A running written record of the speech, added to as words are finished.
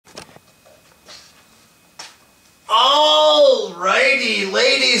Alrighty,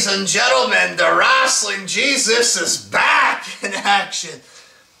 ladies and gentlemen, the Wrestling Jesus is back in action.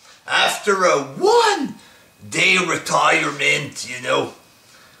 After a one-day retirement,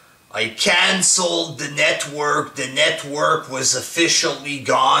 I cancelled the network. The network was officially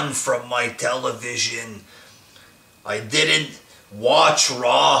gone from my television. I didn't watch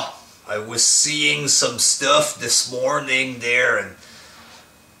Raw. I was seeing some stuff this morning there, and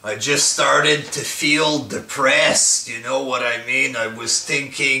I just started to feel depressed, you know what I mean? I was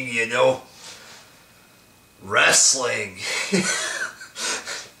thinking, wrestling.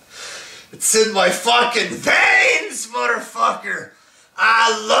 It's in my fucking veins, motherfucker.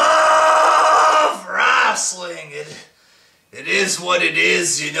 I love wrestling. It is what it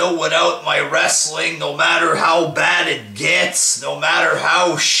is, without my wrestling, no matter how bad it gets, no matter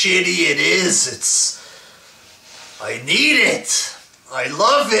how shitty it is, I need it. I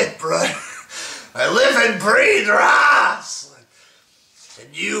love it, brother. I live and breathe wrestling.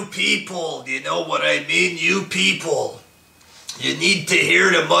 And you people, you know what I mean? You people, you need to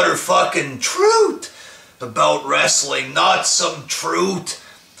hear the motherfucking truth about wrestling, not some truth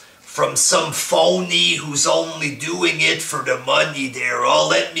from some phony who's only doing it for the money there. Oh,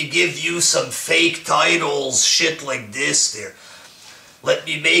 let me give you some fake titles, shit like this there. Let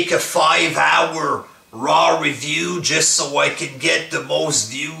me make a 5-hour Raw review just so I can get the most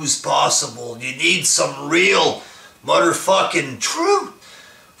views possible. You need some real motherfucking truth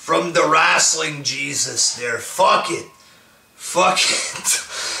from the Wrestling Jesus there. Fuck it. Fuck it.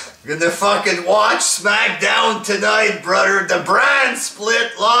 I'm gonna fucking watch SmackDown tonight, brother. The brand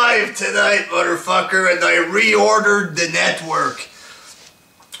split live tonight, motherfucker, and I reordered the network.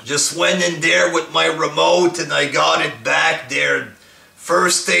 Just went in there with my remote and I got it back there.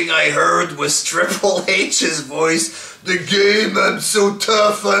 First thing I heard was Triple H's voice. The game, I'm so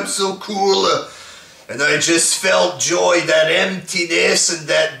tough, I'm so cool. And I just felt joy. That emptiness and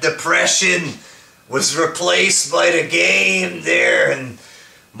that depression was replaced by the game there. And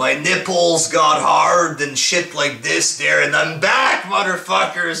my nipples got hard and shit like this there. And I'm back,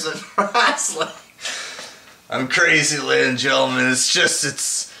 motherfuckers, at wrestling. I'm crazy, ladies and gentlemen.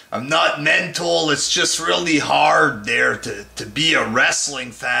 I'm not mental, it's just really hard there to be a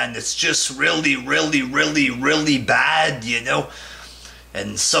wrestling fan. It's just really, really, really, really bad,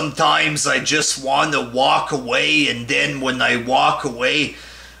 And sometimes I just want to walk away, and then when I walk away,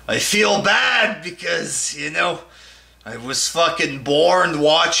 I feel bad because, I was fucking born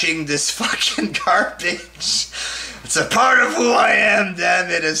watching this fucking garbage. It's a part of who I am, damn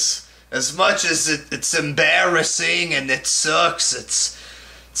it. As much as it's embarrassing and it sucks, it's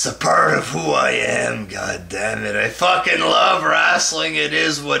a part of who I am, god damn it. I fucking love wrestling. It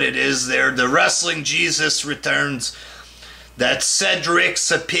is what it is there. The Wrestling Jesus returns. That Cedric's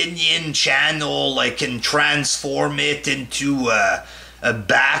Opinion channel, I can transform it into a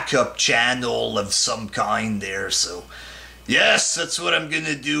backup channel of some kind there. So, yes, that's what I'm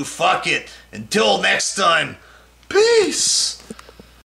gonna do. Fuck it. Until next time, peace.